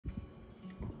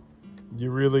you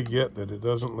really get that it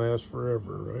doesn't last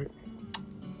forever, right?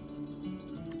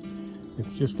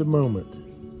 It's just a moment.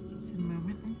 It's a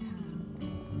moment in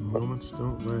time. Moments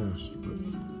don't last, but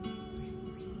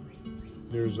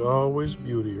there's always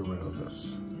beauty around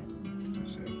us.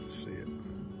 Just have to see it.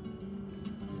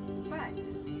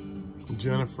 But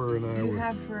Jennifer and I you were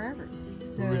have forever,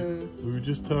 so we were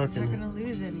just you're talking not gonna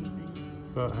lose anything.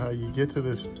 about how you get to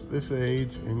this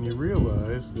age and you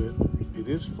realize that it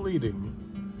is fleeting.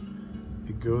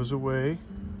 It goes away.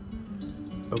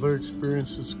 Other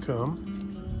experiences come,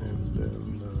 and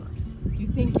then You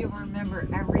think you'll remember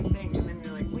everything, and then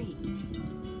you're like, wait,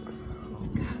 it's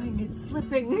coming, it's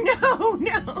slipping. No,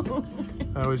 no.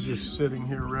 I was just sitting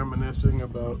here reminiscing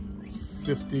about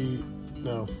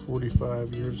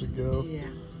 45 years ago. Yeah.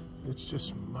 It's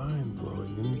just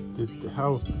mind-blowing, and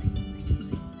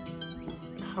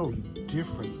how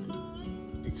different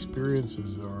the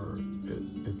experiences are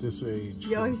at this age.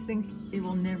 You always think it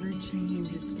will never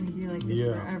change. It's going to be like this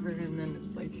forever, and then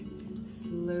it's like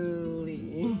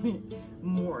slowly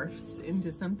morphs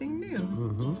into something new.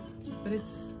 Mm-hmm. But it's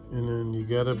And then you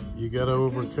gotta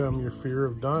overcome your fear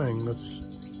of dying.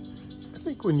 I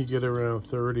think when you get around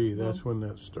 30, that's when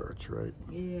that starts, right?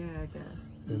 yeah, I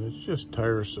guess. And it's just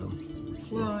tiresome.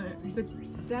 Well, but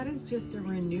that is just a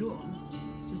renewal.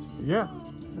 It's just Yeah,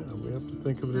 we have to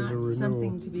think of it as a not renewal.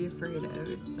 something to be afraid of.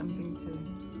 It's something to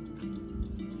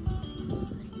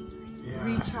just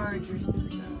recharge your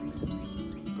system.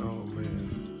 Oh man,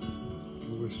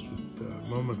 I wish that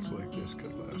moments like this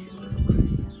could last forever.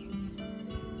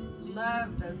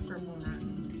 Love those purple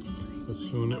mountains. But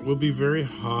soon it will be very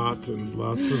hot and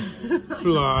lots of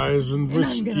flies and And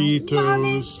I'm gonna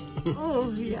mosquitoes.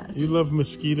 Oh, yes. You love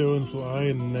mosquito and fly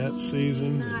in that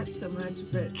season? Not so much,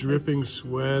 but Dripping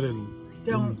sweat and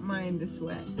don't mind the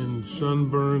sweat. and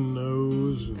sunburned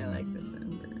nose. And I like the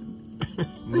sunburns.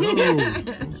 no,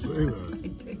 don't say that. I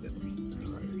do.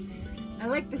 I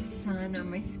like the sun on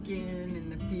my skin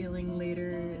and the feeling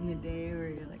later in the day where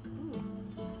you're like, oh.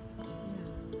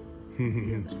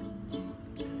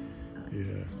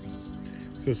 Yeah.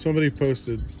 So somebody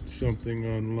posted something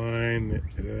online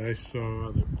that I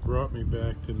saw that brought me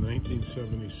back to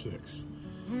 1976.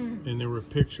 And there were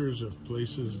pictures of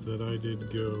places that I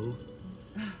did go.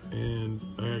 And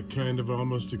I kind of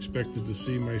almost expected to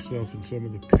see myself in some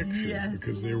of the pictures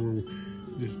because there were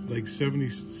just like 70,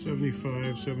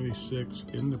 75, 76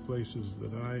 in the places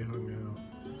that I hung out.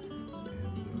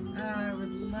 And, I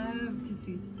would love to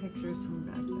see pictures from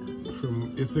back then.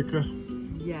 from Ithaca,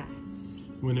 Yes.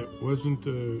 when it wasn't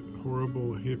a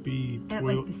horrible hippie At,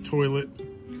 like, the toilet.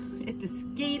 At the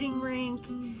skating rink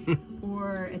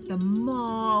or at the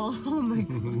mall. Oh my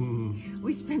God.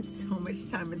 We spent so much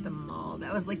time at the mall.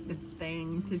 That was like the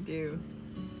thing to do.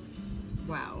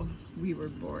 Wow. We were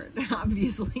bored,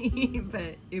 obviously,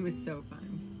 but it was so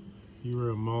fun. You were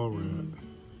a mall rat.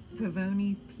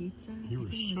 Pavoni's Pizza. You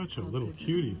were such a little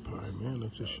cutie pie, man.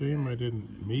 It's a shame I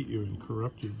didn't meet you and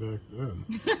corrupt you back then.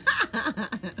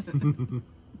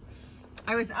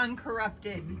 I was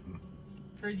uncorrupted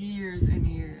for years and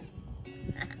years.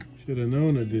 Should have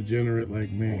known a degenerate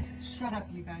like me. Shut up,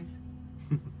 you guys.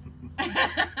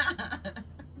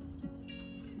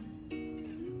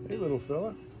 Hey, little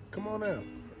fella, come on out.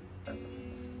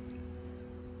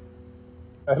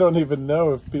 I don't even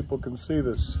know if people can see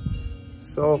this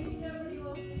salt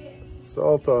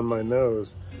on my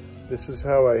nose. This is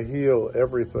how I heal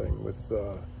everything, with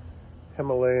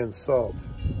Himalayan salt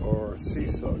or sea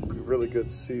salt, really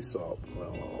good sea salt.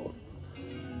 Well,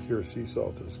 pure sea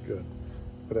salt is good.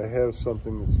 But I have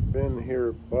something that's been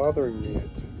here bothering me.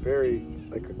 It's very,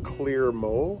 like a clear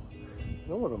mole. I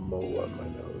don't want a mole on my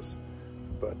nose.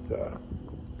 But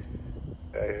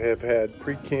I have had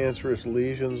precancerous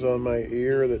lesions on my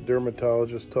ear that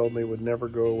dermatologists told me would never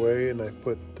go away. And I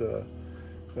put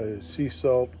sea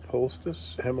salt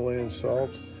poultice, Himalayan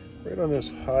salt, right on this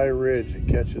high ridge that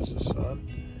catches the sun.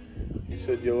 He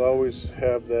said, you'll always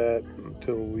have that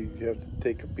until we have to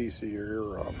take a piece of your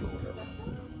ear off or whatever.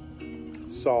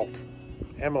 Salt,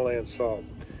 Himalayan salt,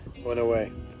 went away.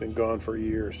 It's been gone for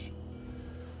years.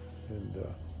 And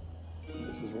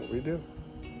this is what we do.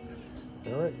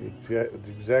 All right,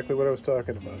 exactly what I was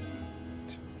talking about.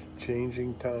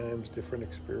 Changing times, different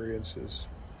experiences,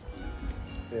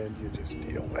 and you just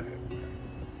deal with it.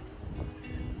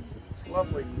 It's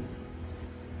lovely.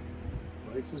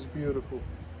 Life is beautiful.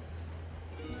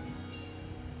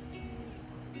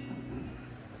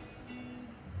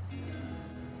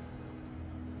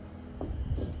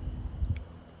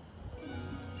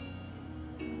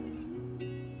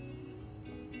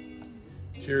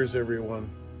 Cheers, everyone.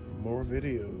 More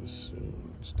videos soon.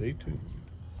 Stay tuned.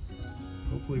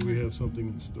 Hopefully we have something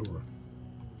in store.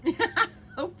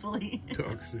 Hopefully.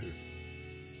 Talk soon.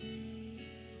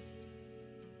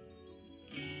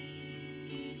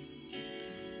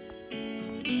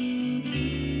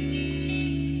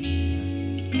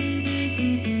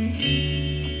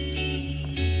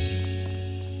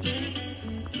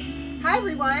 Hi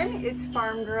everyone, it's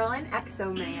Farm Girl and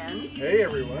Exo Man. Hey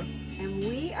everyone. And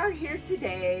we are here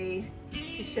today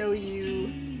to show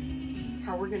you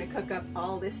how we're gonna cook up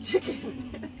all this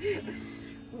chicken.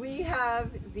 We have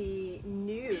the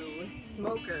new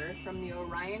smoker from the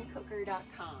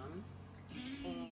OrionCooker.com.